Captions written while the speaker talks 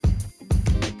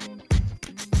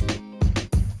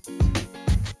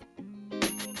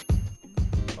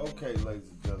Okay, ladies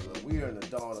and gentlemen, we are in the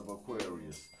dawn of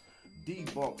Aquarius.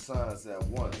 Debunk science at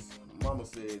once. Mama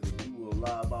said if you will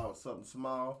lie about something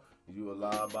small, you will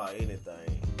lie about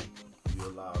anything. You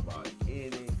will lie about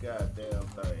any goddamn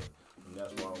thing. And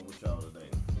that's why I'm with y'all today.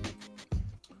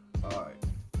 Alright.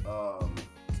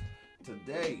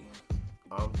 Today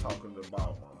I'm talking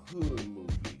about my hood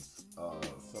movies.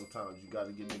 Sometimes you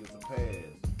gotta give niggas a pass.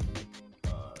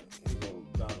 Here goes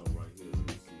Donald right here. Let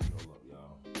me see. Hold up,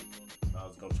 y'all. I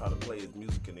was gonna try to play his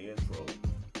music in the intro.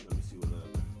 Let me see what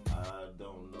I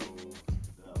don't know.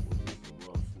 That was just a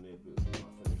rough snippet. When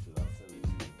I finish it, I'll send it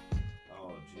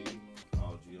to you.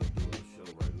 I'm doing a show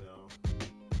right now.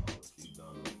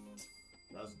 Donald.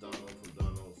 That's Donald from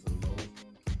Donald and Low.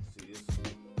 See, it's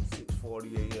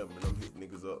 6:40 a.m. and I'm hitting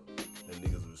niggas up and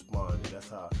niggas responding. That's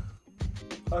how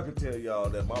I can tell y'all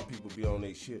that my people be on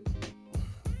their shit.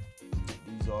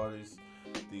 These artists,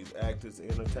 these actors,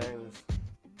 entertainers,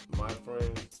 my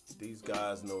friends, these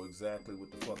guys know exactly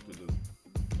what the fuck to do.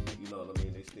 You know what I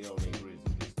mean? They stay on their grizzly.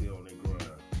 They stay on their grind.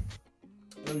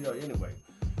 Anyway,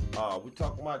 we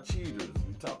talking about cheaters.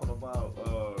 We talking about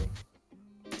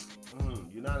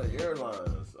United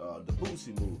Airlines, the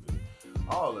Boosie movie,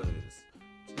 all of this.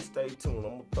 Just stay tuned.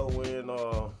 I'm gonna throw in.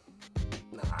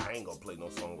 I ain't gonna play no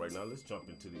song right now. Let's jump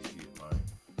into this shit,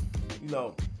 man.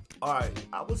 All right.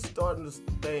 I was starting to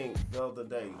think the other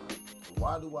day.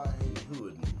 Why do I hate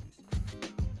hood movies?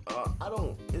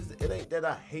 It ain't that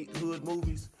I hate hood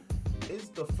movies. It's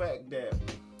the fact that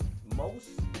most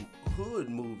hood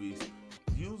movies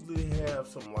usually have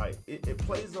some it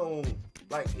plays on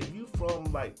if you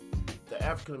from the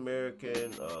African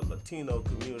American Latino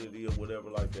community or whatever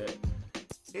like that,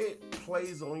 it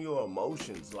plays on your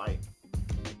emotions. Like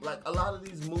a lot of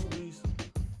these movies,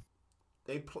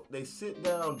 they sit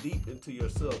down deep into your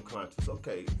subconscious.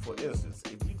 Okay, for instance,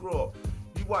 if you grow up,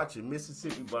 you watching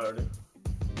Mississippi Burning,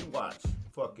 you watch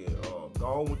fucking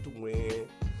Gone with the Wind,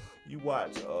 you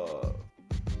watch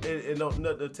and don't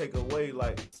nothing to take away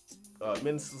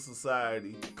Menace to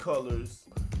Society, Colors,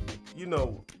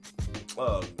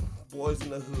 Boys in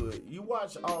the Hood. You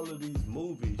watch all of these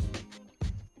movies,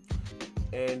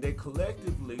 and they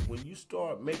collectively, when you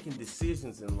start making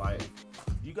decisions in life,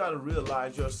 you got to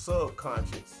realize your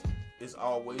subconscious is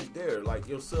always there.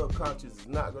 Your subconscious is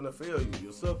not going to fail you.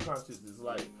 Your subconscious is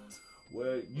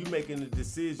where you making a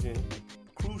decision,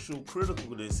 crucial,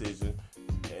 critical decision,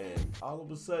 and all of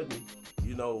a sudden,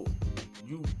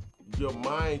 your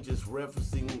mind just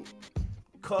referencing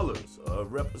colors,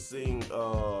 referencing,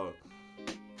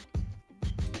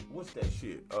 what's that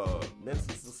shit?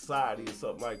 Mental Society or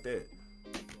something like that.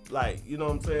 You know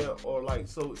what I'm saying? Or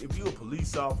so if you're a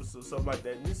police officer or something like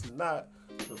that, and this is not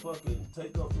to fucking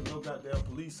take up for no goddamn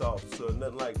police officer or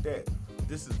nothing like that.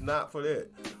 This is not for that.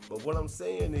 But what I'm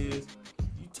saying is,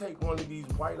 you take one of these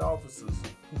white officers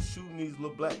who's shooting these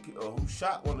little black kids, or who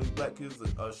shot one of these black kids,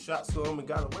 shot some and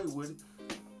got away with it.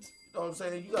 You know what I'm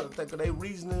saying? You gotta think of their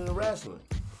reasoning and rationing.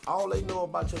 All they know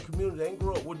about your community, they ain't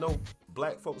grew up with no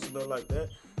black folks or nothing like that.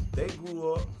 They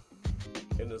grew up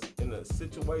in a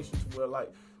situation where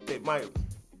they might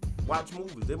watch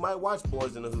movies. They might watch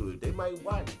Boys in the Hood. They might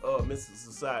watch Mr.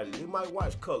 Society. They might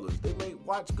watch Colors. They may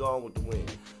watch Gone with the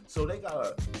Wind. So they got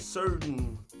a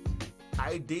certain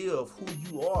idea of who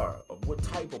you are, of what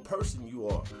type of person you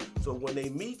are. So when they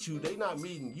meet you, they not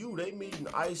meeting you. They meeting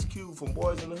Ice Cube from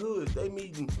Boys in the Hood. They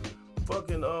meeting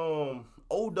fucking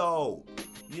Old Dog.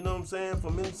 You know what I'm saying?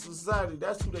 From Menace to Society.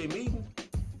 That's who they meeting.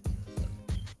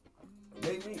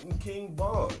 They meeting King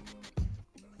Von.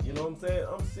 You know what I'm saying?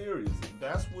 I'm serious.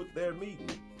 That's what they're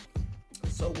meeting.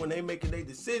 So when they making their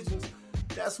decisions,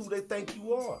 that's who they think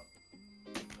you are.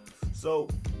 So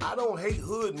I don't hate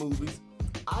hood movies.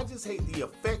 I just hate the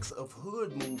effects of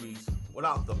hood movies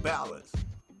without the balance.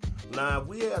 Now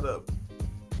we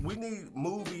need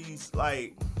movies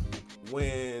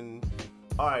when,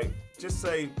 all right, just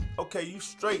say, okay, you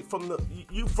straight from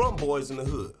you from Boys in the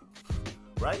Hood.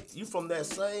 Right? You from that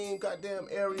same goddamn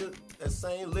area, that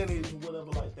same lineage or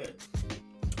whatever like that.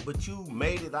 But you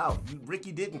made it out.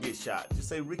 Ricky didn't get shot. Just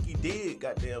say Ricky did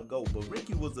goddamn go. But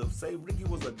Ricky was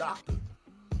a doctor.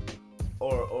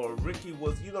 Or Ricky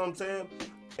was, you know what I'm saying?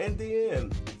 And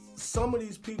then some of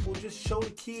these people just show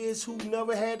the kids who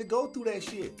never had to go through that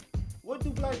shit. What do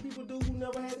black people do who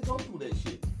never had to go through that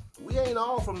shit? We ain't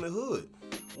all from the hood.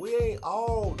 We ain't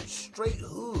all straight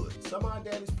hood. Some of our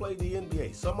daddies played the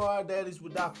NBA. Some of our daddies were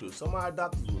doctors. Some of our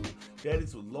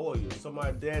daddies were lawyers. Some of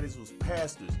our daddies was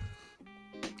pastors.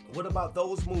 What about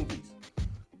those movies?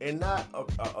 And not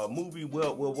a movie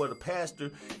where the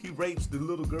pastor, he rapes the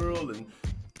little girl and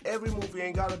every movie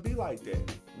ain't gotta be like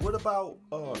that. What about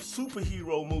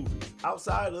superhero movies?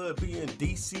 Outside of it being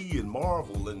DC and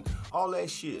Marvel and all that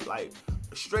shit, like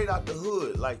straight out the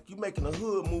hood, like you making a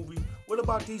hood movie. What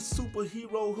about these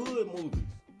superhero hood movies?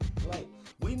 Like,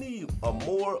 we need a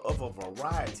more of a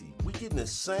variety. We getting the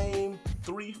same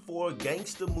 3-4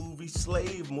 gangster movies,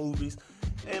 slave movies,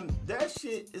 and that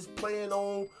shit is playing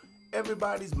on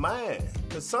everybody's mind.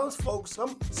 Cause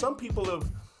some people of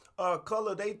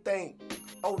color, they think,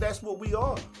 oh, that's what we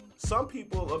are. Some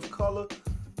people of color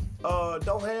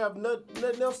don't have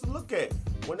nothing else to look at.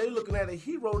 When they looking at a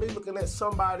hero, they looking at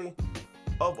somebody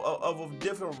of a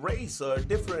different race or a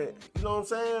different, you know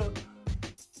what I'm saying?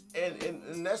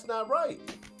 And that's not right.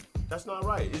 That's not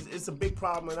right. It's a big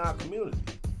problem in our community.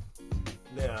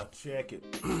 Now, check it.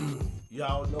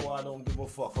 Y'all know I don't give a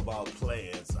fuck about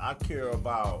plans. I care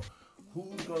about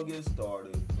who's gonna get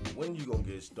started, when you gonna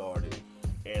get started,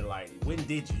 and like, when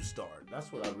did you start?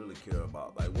 That's what I really care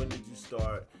about. Like, when did you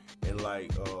start, and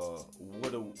like,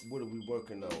 what are we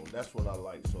working on? That's what I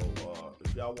like. So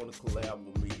if y'all want to collab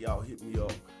with me, y'all hit me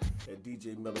up at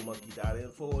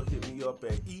djmetalmonkey.info, or hit me up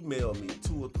at email me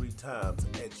 2 or 3 times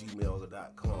at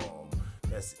gmail.com.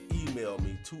 That's email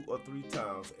me 2 or 3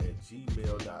 times at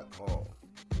gmail.com.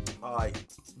 All right,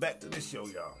 back to the show,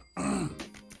 y'all.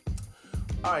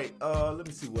 All right, let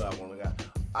me see what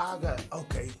I got.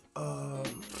 Okay,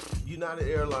 United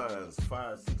Airlines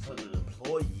fired 600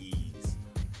 employees.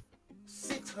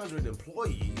 600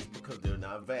 employees because they're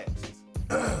not vaxxed.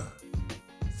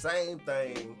 Same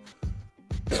thing.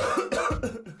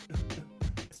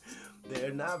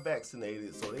 They're not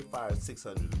vaccinated, so they fired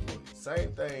 600 employees.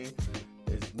 Same thing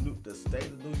as the state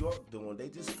of New York doing. They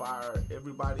just fired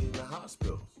everybody in the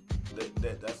hospitals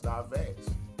that's not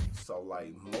vaxxed. So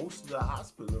like, most of the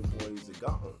hospital employees are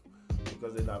gone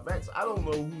because they're not vaxxed. I don't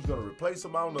know who's gonna replace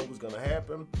them. I don't know what's gonna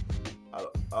happen.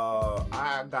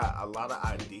 I got a lot of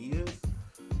ideas,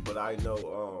 but I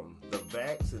know the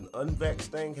vax and unvaxxed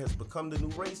thing has become the new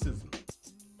racism.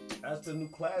 That's the new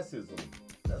classism.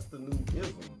 That's the new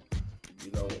ism.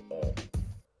 You know,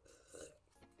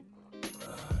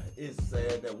 it's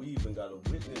sad that we even got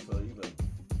to witness, or even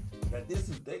that this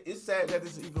is. It's sad that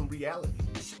it's even reality.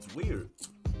 This shit's weird.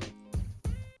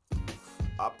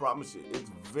 I promise you, it's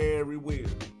very weird.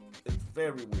 It's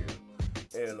very weird,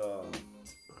 and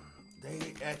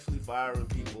they actually firing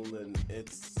people, and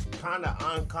it's kind of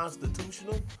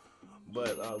unconstitutional.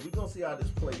 But we're gonna see how this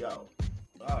play out.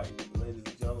 All right, ladies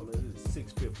and gentlemen, it is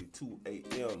 6:52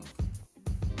 a.m.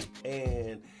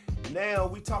 and now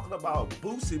we talking about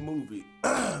Boosie movie.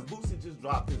 Boosie just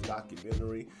dropped his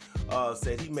documentary.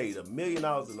 Said he made $1 million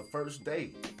in the first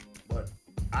day, but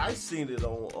I seen it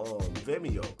on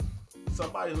Vimeo.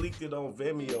 Somebody leaked it on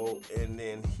Vimeo, and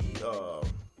then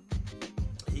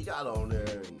he got on there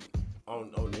and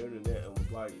on the internet and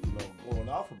was like, you know, going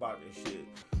off about this shit.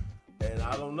 And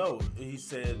I don't know. He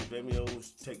said Vimeo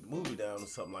take the movie down or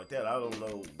something like that. I don't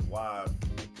know why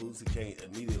Boosie can't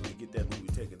immediately get that movie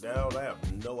taken down. I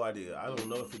have no idea. I don't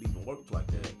know if it even worked like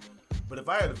that. But if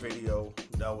I had a video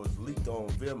that was leaked on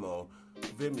Vimeo,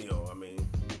 I mean,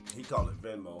 he called it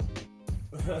Venmo.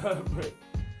 But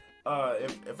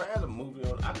if I had a movie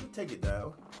on, I could take it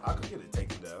down. I could get it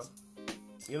taken down.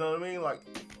 You know what I mean? Like,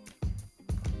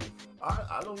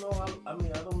 I don't know. I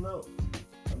don't know.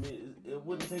 I mean, it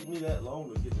wouldn't take me that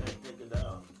long to get that taken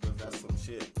down, because that's some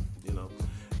shit, you know.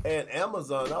 And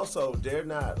Amazon also, they're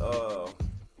not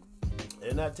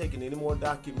taking any more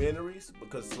documentaries,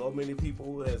 because so many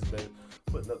people has been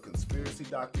putting up conspiracy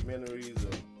documentaries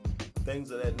and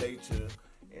things of that nature,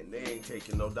 and they ain't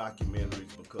taking no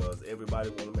documentaries because everybody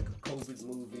want to make a COVID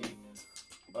movie,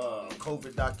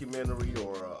 COVID documentary,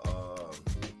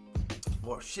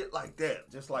 or shit like that,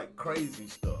 just like crazy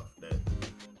stuff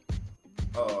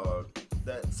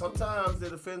that sometimes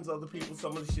it offends other people.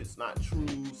 Some of the shit's not true.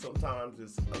 Sometimes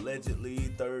it's allegedly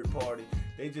third party.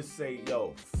 They just say,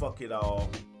 yo, fuck it all.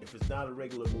 If it's not a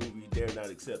regular movie, they're not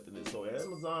accepting it. So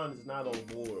Amazon is not on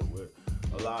board with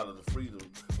a lot of the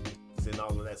freedoms and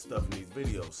all of that stuff in these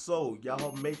videos. So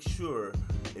y'all make sure,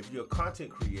 if you're a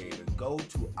content creator, go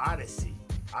to Odyssey.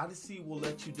 Odyssey will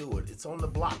let you do it. It's on the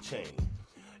blockchain.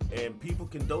 And people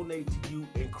can donate to you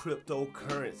in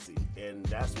cryptocurrency. And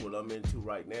that's what I'm into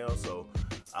right now. So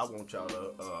I want y'all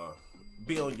to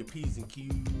be on your P's and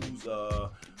Q's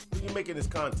when you're making this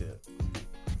content.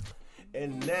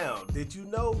 And now, did you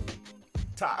know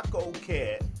Taco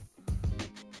Cat,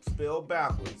 spelled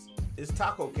backwards, is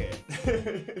Taco Cat?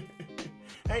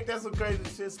 Ain't that some crazy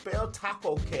shit? Spell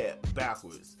Taco Cat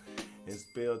backwards and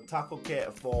spell Taco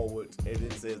Cat forwards, and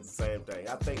it says the same thing.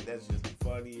 I think that's just the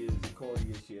funniest,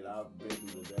 corniest shit I've been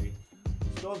through today.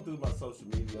 going through my social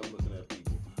media, I'm looking at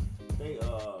people. They,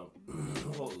 oh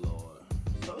Lord.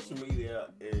 Social media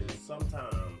is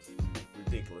sometimes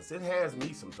ridiculous. It has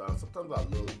me sometimes. Sometimes I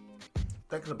look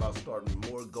thinking about starting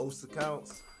more ghost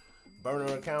accounts,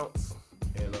 burner accounts,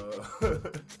 and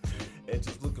and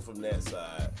just looking from that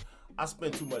side. I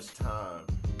spend too much time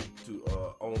to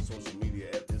on social media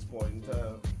at this point in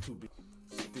time to be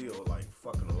still like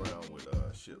fucking around with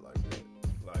shit like that.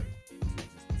 Like to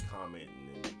just commenting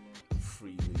and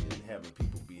freely and having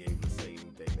people be able to say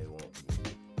anything they want to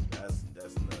me.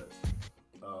 That's nuts.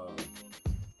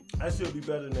 I should be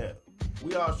better than that.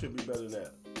 We all should be better than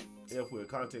that. If we're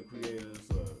content creators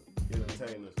or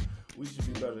entertainers, we should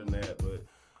be better than that. But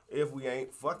if we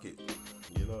ain't, fuck it.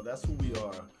 You know, that's who we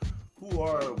are. Who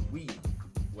are we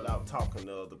without talking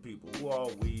to other people? Who are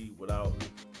we without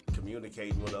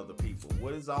communicating with other people?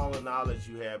 What is all the knowledge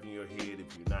you have in your head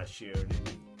if you're not sharing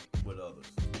it with others?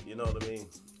 You know what I mean?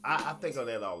 I think of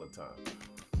that all the time.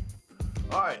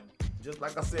 All right, just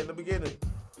like I said in the beginning,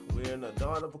 we're in the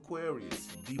dawn of Aquarius.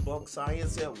 Debunk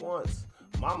science at once.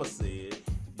 Mama said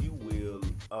you will,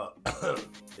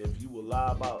 if you will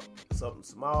lie about something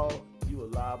small, you will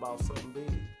lie about something big.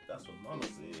 That's what Mama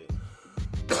said.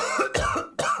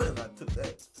 And I took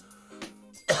that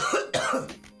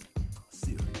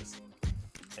serious.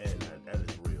 And that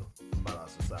is real about our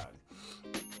society.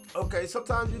 Okay,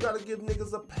 sometimes you gotta give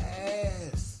niggas a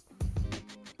pass.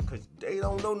 Cause they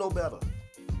don't know no better.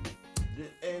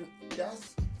 And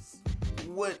that's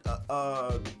what,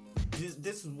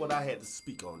 this is what I had to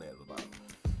speak on that about.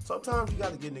 Sometimes you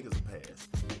gotta give niggas a pass.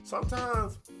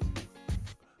 Sometimes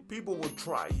people will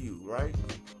try you, right?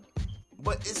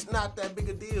 But it's not that big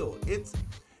a deal. It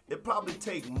probably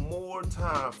take more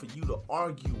time for you to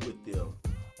argue with them,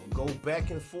 or go back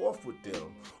and forth with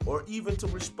them, or even to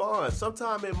respond.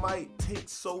 Sometimes it might take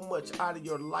so much out of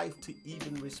your life to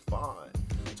even respond.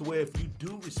 To where if you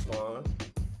do respond,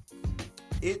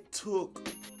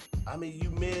 you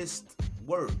missed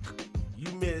work.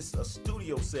 You missed a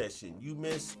studio session. You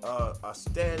missed a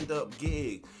stand-up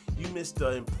gig. You missed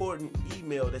an important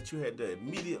email that you had to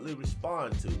immediately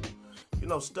respond to. You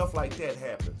know, stuff like that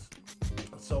happens.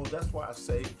 So that's why I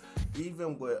say,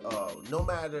 even with, no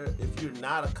matter if you're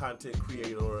not a content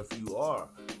creator or if you are,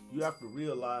 you have to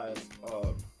realize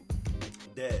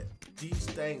that these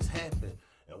things happen.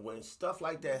 And when stuff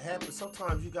like that happens,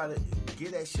 sometimes you gotta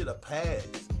get that shit a pass.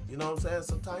 You know what I'm saying?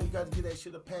 Sometimes you gotta get that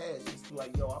shit a pass. Just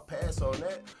like, yo, I pass on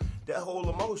that whole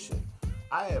emotion.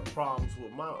 I had problems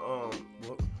with my,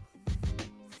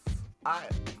 I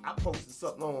posted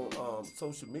something on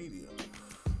social media,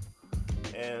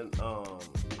 and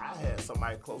I had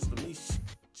somebody close to me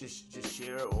just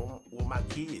share it with my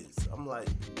kids. I'm like,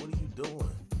 what are you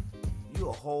doing? You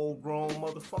a whole grown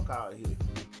motherfucker out here.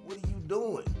 What are you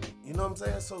doing? You know what I'm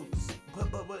saying? So,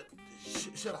 but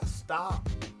should I stop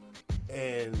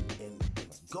and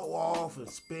go off and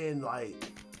spend like,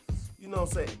 you know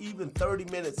what I'm saying, even 30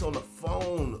 minutes on the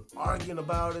phone arguing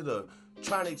about it or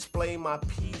trying to explain my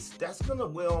piece? That's gonna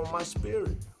weigh on my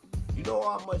spirit. You know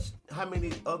how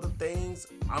many other things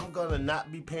I'm gonna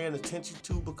not be paying attention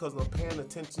to because I'm paying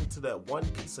attention to that one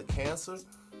piece of cancer?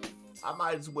 I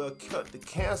might as well cut the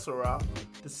cancer out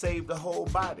to save the whole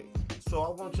body. So I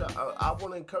want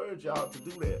to encourage y'all to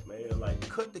do that, man. Like,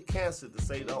 cut the cancer to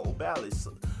save the whole body.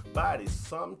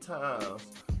 Sometimes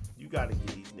you gotta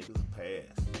give these niggas a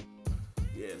pass.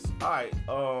 Yes. All right.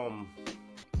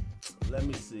 Let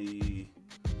me see.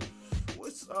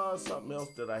 What's something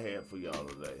else that I had for y'all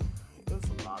today? There's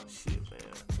a lot of shit,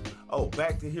 man. Oh,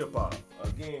 back to hip hop.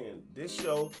 Again, this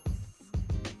show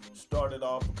started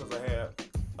off because I had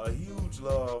a huge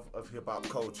love of hip hop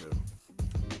culture.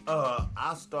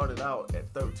 I started out at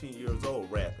 13 years old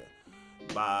rapping.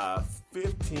 By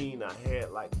 15, I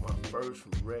had like my first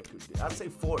record. I'd say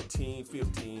 14,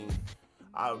 15.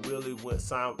 I really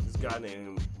signed with this guy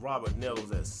named Robert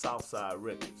Nettles at Southside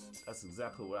Records. That's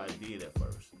exactly what I did at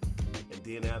first. And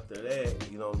then after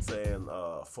that, you know what I'm saying,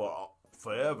 for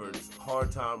forever, it's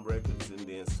Hard Time Records and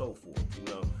then so forth,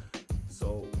 you know.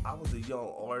 So I was a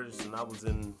young artist and I was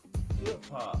in hip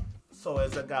hop. So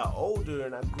as I got older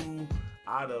and I grew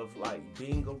out of like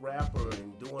being a rapper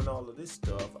and doing all of this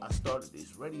stuff, I started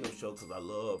this radio show because I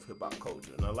love hip hop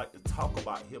culture and I like to talk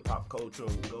about hip hop culture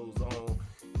and what goes on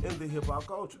in the hip hop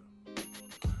culture.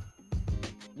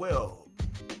 Well,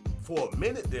 for a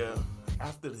minute there,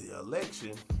 after the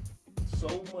election,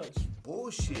 so much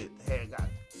bullshit had got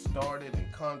started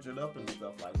and conjured up and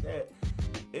stuff like that.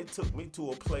 It took me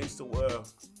to a place to where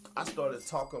I started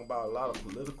talking about a lot of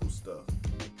political stuff,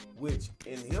 which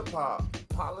in hip hop,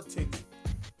 politics,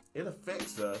 it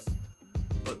affects us,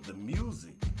 but the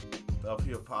music of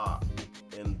hip hop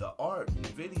and the art and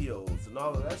videos and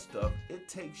all of that stuff, it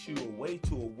takes you away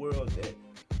to a world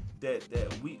that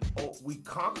we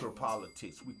conquer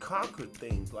politics, we conquer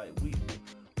things, like we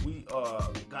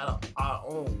got our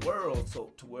own world,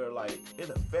 so to where like it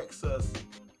affects us,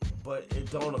 but it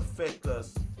don't affect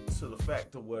us to the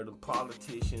fact of where the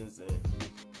politicians and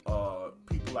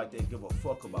people like they give a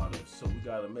fuck about us. So we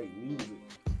gotta make music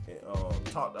and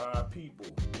talk to our people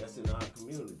that's in our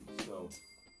community. So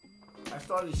I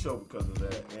started the show because of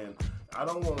that, and I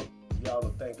don't want y'all to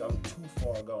think I'm too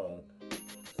far gone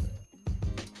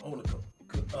on the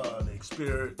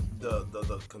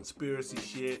conspiracy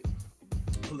shit,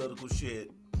 political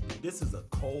shit. This is a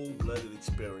cold-blooded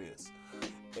experience.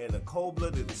 And a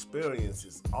cold-blooded experience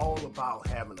is all about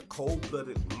having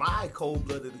my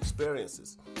cold-blooded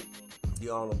experiences. The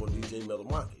Honorable DJ Metal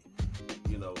Monkey.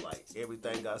 You know, like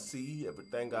everything I see,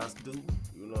 everything I do,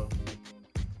 you know.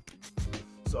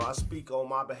 So I speak on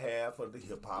my behalf of the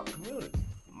hip-hop community.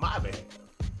 My behalf.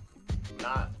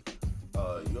 Not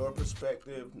your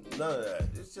perspective, none of that.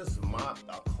 It's just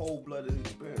a cold-blooded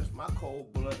experience. My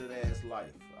cold-blooded ass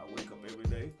life. I wake up every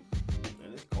day,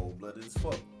 and it's cold-blooded as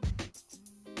fuck.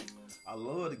 I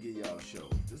love to give y'all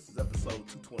shows. This is episode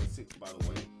 226, by the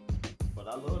way. But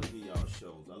I love to give y'all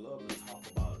shows. I love to talk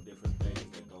about different things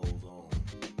that goes on.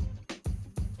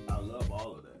 I love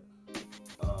all of that.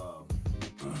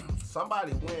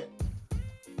 Somebody went,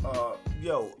 a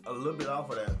little bit off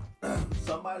of that.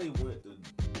 Somebody went to the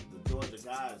Georgia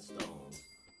Guidestones,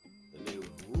 and they was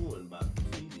ruined by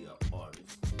graffiti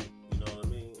artists. You know what I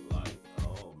mean? Like,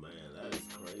 oh man, that is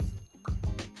crazy.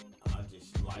 I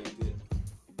just liked it.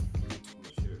 I'm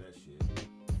gonna share that shit.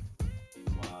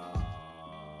 Wow.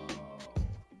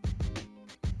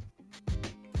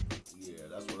 Yeah,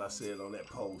 that's what I said on that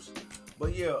post.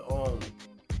 But yeah,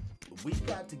 we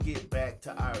got to get back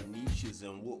to our niches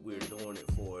and what we're doing it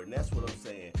for, and that's what I'm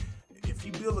saying. If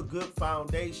you build a good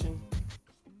foundation,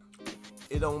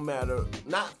 it don't matter.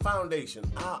 Not foundation.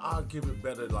 I'll give it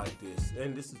better like this.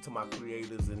 And this is to my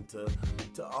creators and to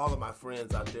all of my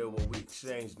friends out there where we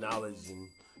exchange knowledge and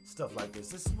stuff like this.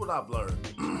 This is what I've learned.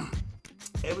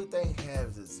 Everything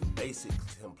has its basic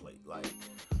template. Like,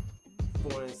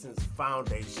 for instance,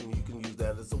 foundation. You can use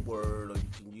that as a word, or you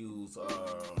can use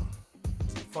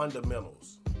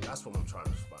fundamentals. That's what I'm trying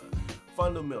to find.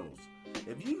 Fundamentals.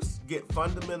 If you get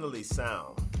fundamentally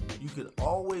sound, you can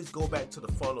always go back to the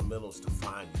fundamentals to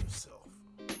find yourself.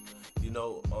 You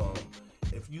know,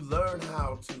 if you learn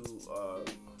how to,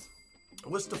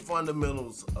 what's the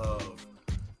fundamentals of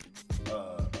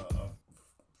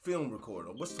film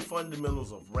recorder? What's the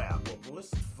fundamentals of rap? Or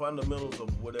what's the fundamentals of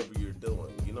whatever you're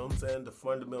doing? You know what I'm saying? The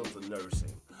fundamentals of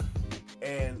nursing.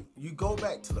 And you go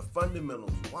back to the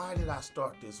fundamentals. Why did I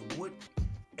start this? What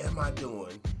am I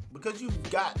doing? Because you've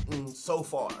gotten so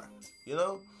far, you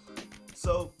know?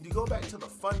 So you go back to the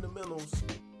fundamentals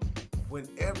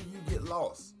whenever you get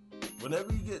lost.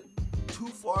 Whenever you get too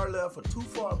far left or too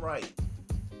far right,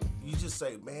 you just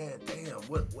say, man, damn,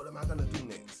 what am I gonna do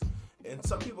next? And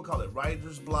some people call it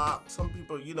writer's block. Some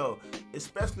people, you know,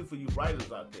 especially for you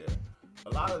writers out there, a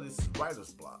lot of this is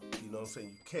writer's block. You know what I'm saying?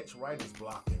 You catch writer's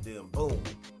block and then boom.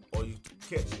 Or you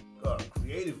catch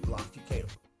creative block. You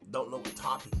don't know what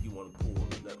topic you want to pull or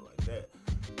nothing like that.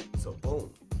 So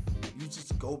boom. You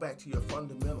just go back to your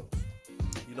fundamentals.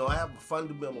 You know, I have a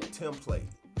fundamental template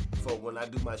for when I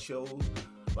do my shows.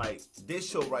 Like, this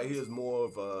show right here is more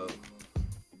of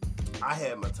I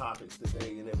had my topics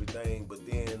today and everything, but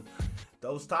then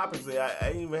those topics, I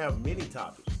didn't even have many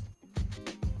topics.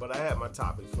 But I had my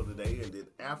topics for today, and then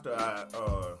after I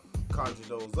conjure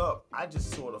those up, I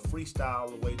just sort of freestyle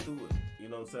the way through it. You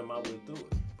know what I'm saying? My way through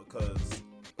it. Because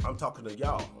I'm talking to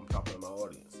y'all. I'm talking to my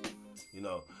audience. You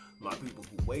know, my people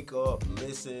who wake up,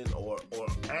 listen, or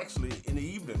actually in the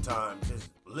evening time, just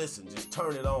listen, just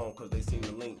turn it on because they seen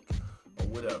the link or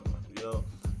whatever, you know?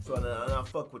 So and I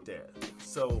fuck with that.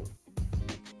 So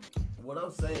what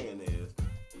I'm saying is,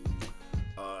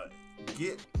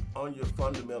 get on your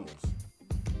fundamentals.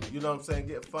 You know what I'm saying?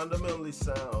 Get fundamentally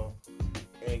sound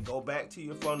and go back to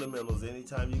your fundamentals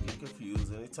anytime you get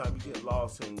confused, anytime you get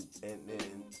lost and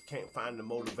can't find the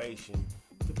motivation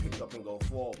to pick up and go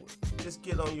forward. Just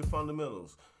get on your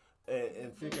fundamentals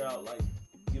and figure out, like,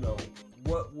 you know,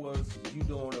 what was you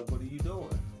doing and what are you doing?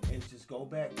 And just go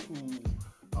back to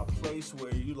a place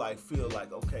where you like feel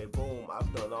like, okay, boom,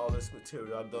 I've done all this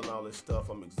material, I've done all this stuff,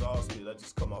 I'm exhausted, I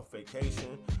just come off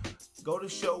vacation. Go to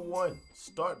show one,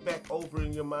 start back over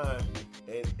in your mind,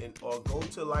 and or go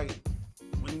to like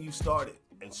when you started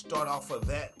and start off of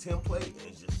that template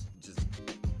and just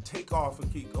take off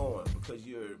and keep going because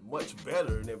you're much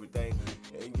better and everything,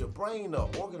 and your brain will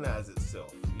organize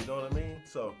itself. You know what I mean?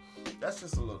 So that's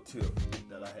just a little tip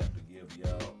that I have to give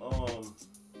y'all.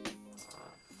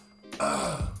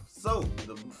 So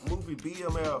the movie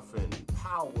BMF and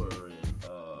Power and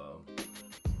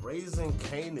Raising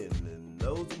Kanan and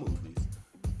those movies,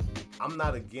 I'm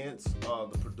not against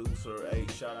the producer. Hey,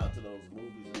 shout out to those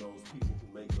movies and those people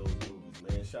who make those movies,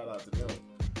 man. Shout out to them.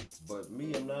 But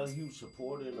me, I'm not a huge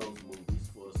supporter in those movies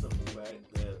for a simple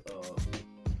fact that,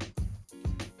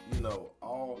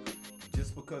 all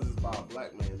just because it's by a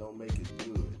black man don't make it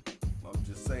good. I'm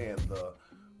just saying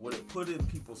what it put in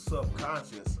people's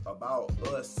subconscious about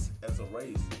us as a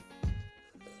race,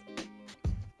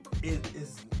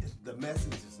 the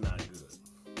message is not good.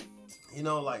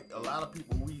 Like a lot of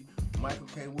people, Michael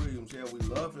K. Williams, yeah, we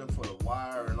love him for The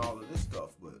Wire and all of this stuff,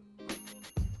 but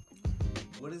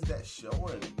what is that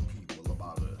showing people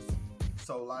about us?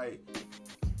 So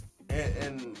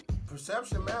and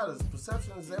perception matters.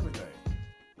 Perception is everything.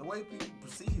 The way people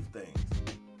perceive things.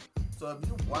 So if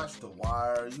you watch The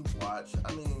Wire,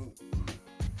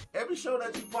 every show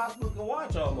that you possibly can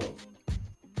watch almost.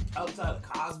 Outside of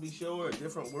Cosby Show or A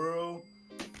Different World,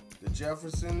 The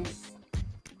Jeffersons,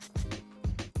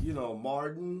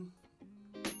 Martin,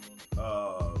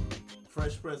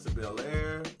 Fresh Prince of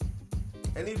Bel-Air,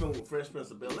 and even with Fresh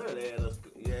Prince of Bel-Air, they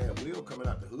had Will coming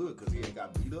out the hood because he ain't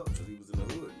got beat up because he was in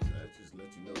the hood. That just let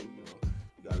you know,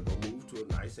 you gotta go move to a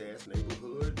nice ass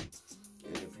neighborhood,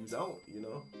 and if you don't,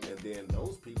 and then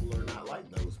those people are not like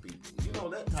those people,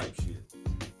 that type shit.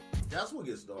 That's what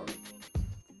gets started.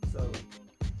 So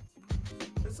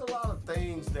it's a lot of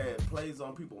things that plays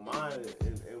on people's mind,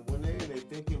 and when they're in their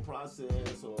thinking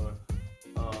process, or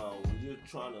when you're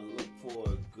trying to look for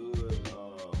a good,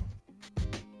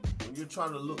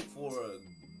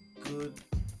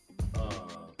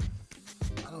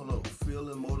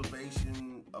 feeling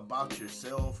motivation about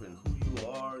yourself and who you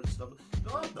are and stuff. You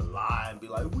don't have to lie and be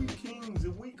like, we kings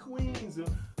and we queens.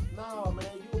 No, man,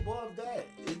 you above that.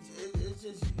 It's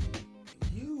just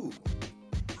you.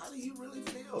 How do you really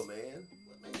feel, man?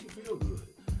 What makes you feel good?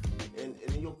 And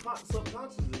in your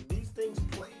subconscious, if these things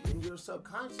play in your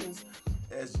subconscious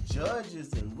as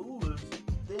judges and rulers,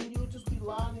 then you'll just be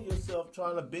lying to yourself,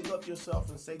 trying to big up yourself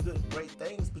and say great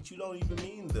things, but you don't even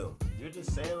mean them. You're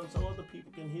just saying them so other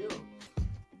people can hear them.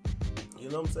 You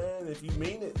know what I'm saying? If you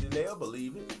mean it, then they'll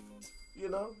believe it.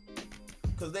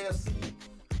 Because they'll see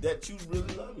that you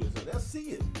really love yourself. They'll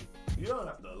see it. You don't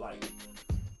have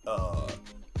to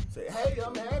say, hey,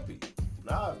 I'm happy.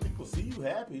 Nah, if people see you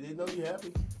happy, they know you're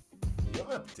happy. You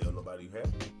don't have to tell nobody you're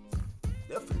happy.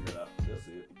 They'll figure it out. They'll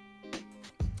see it.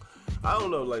 I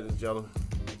don't know, ladies and gentlemen.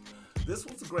 This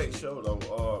was a great show,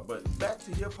 though. But back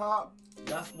to hip hop.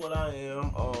 That's what I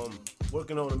am.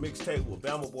 Working on a mixtape with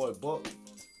Bama Boy Buck.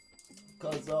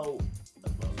 Cuzzo,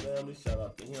 that's my family. Shout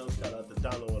out to him. Shout out to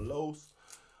Dono and Los.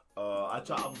 I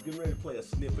was getting ready to play a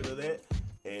snippet of that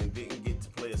and didn't get to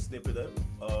play a snippet of it.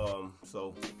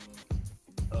 So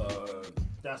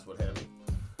that's what happened.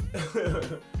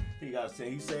 He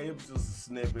said it was just a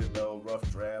snippet, though, rough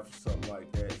draft or something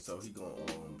like that. So he gonna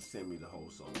send me the whole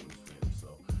song when it's finished.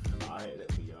 So I had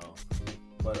that for y'all.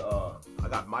 But I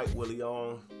got Mike Willie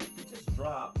on. He just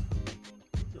dropped.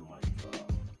 What did Mike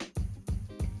drop?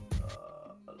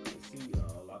 Let me see,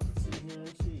 y'all. I can sit here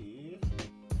and see.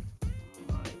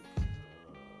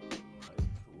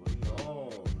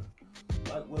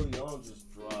 Mike Willie on just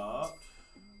dropped.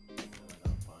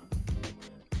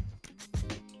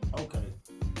 Okay.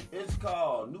 It's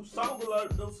called New Song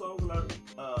Alert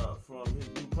from his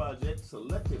new project,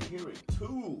 Selective Hearing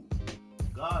 2.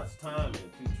 God's Timing,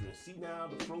 featuring See Now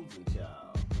the Frozen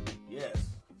Child. Yes.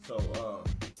 So,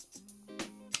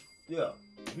 yeah,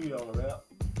 he on that.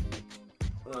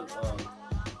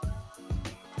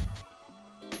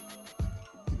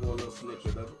 Go a little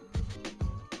snippet of it.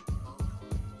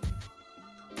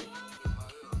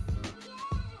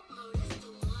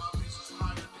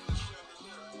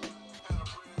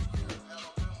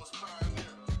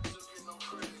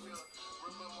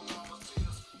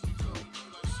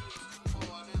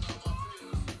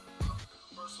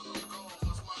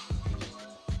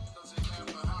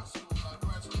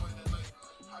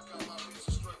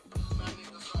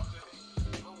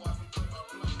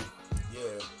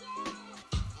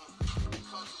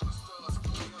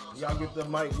 Y'all get the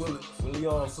Mike Willie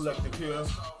on Selective here.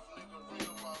 It's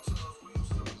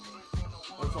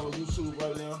on YouTube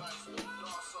right now.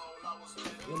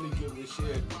 Let me give this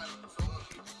shit.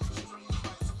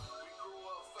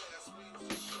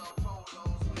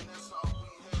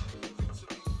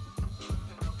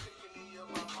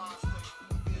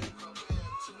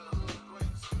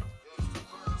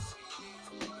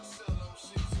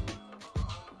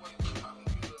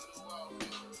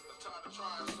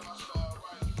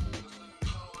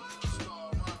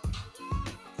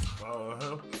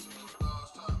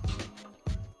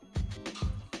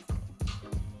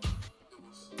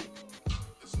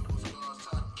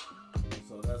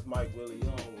 Mike Willie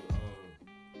Young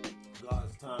with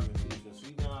God's Timing featuring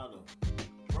Sweet Nada,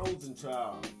 Frozen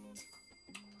Child.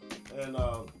 And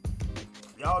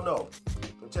y'all know,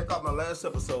 check out my last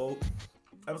episode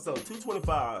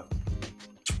 225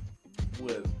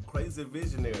 with Crazy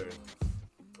Visionary.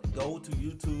 Go to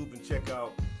YouTube and check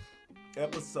out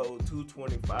episode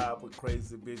 225 with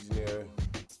Crazy Visionary.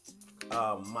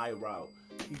 My Route.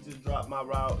 He just dropped My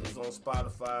Route. It's on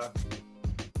Spotify.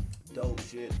 Dope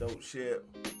shit.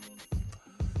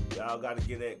 Y'all gotta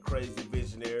get that Crazy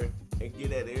Visionary and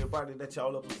get at everybody that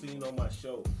y'all ever seen on my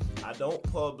show. I don't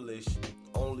publish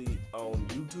only on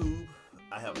YouTube.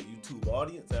 I have a YouTube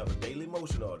audience. I have a Daily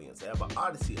Motion audience. I have an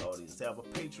Odyssey audience. I have a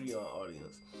Patreon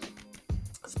audience.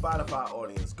 Spotify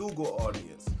audience. Google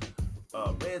audience.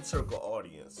 Red Circle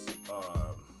audience.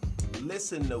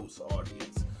 Listen Notes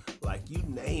audience. Like, you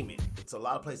name it. It's a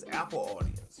lot of places. Apple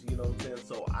audience. You know what I'm saying?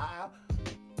 So I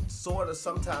sort of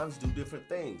sometimes do different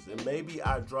things. And maybe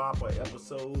I drop an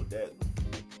episode that,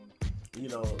 you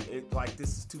know, it like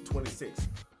this is 226.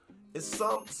 It's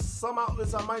some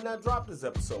outlets I might not drop this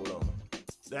episode on.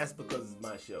 That's because it's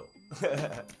my show.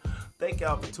 Thank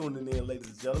y'all for tuning in, ladies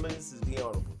and gentlemen. This is the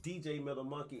Honorable DJ Metal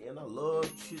Monkey, and I love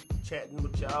chatting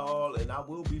with y'all, and I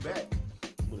will be back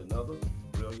with another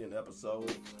brilliant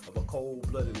episode of a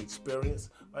cold-blooded experience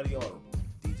by the Honorable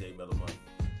DJ Metal Monkey.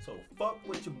 So fuck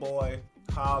with your boy,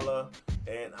 holla,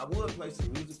 and I would play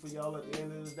some music for y'all at the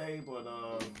end of the day, but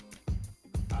I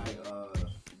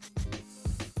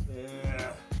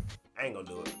ain't gonna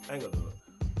do it.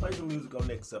 Play some music on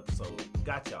next episode.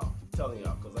 Got y'all. I'm telling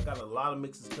y'all, because I got a lot of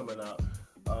mixes coming out.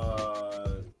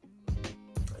 I'm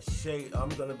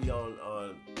gonna be on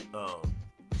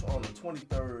the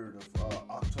 23rd of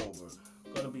October.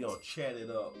 Gonna be on Chat It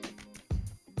Up,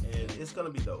 and it's gonna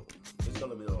be dope.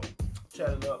 Chat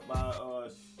It Up by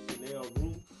Chanel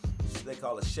Rue. They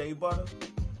call it Shea Butter.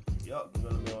 Yup, I'm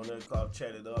gonna be on there called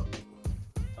Chat It Up.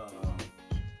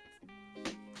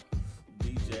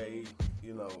 DJ,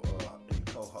 you know, and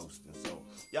co-hosting. So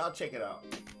y'all check it out.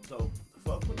 So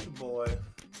fuck with your boy.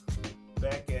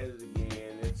 Back at it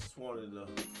again. I just wanted to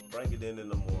bring it in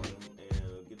the morning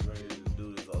and get ready to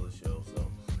do this other show.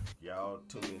 So y'all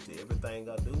tune into everything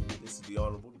I do. This is the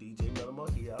Honorable DJ Metal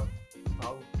Monkey, y'all.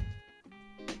 Follow.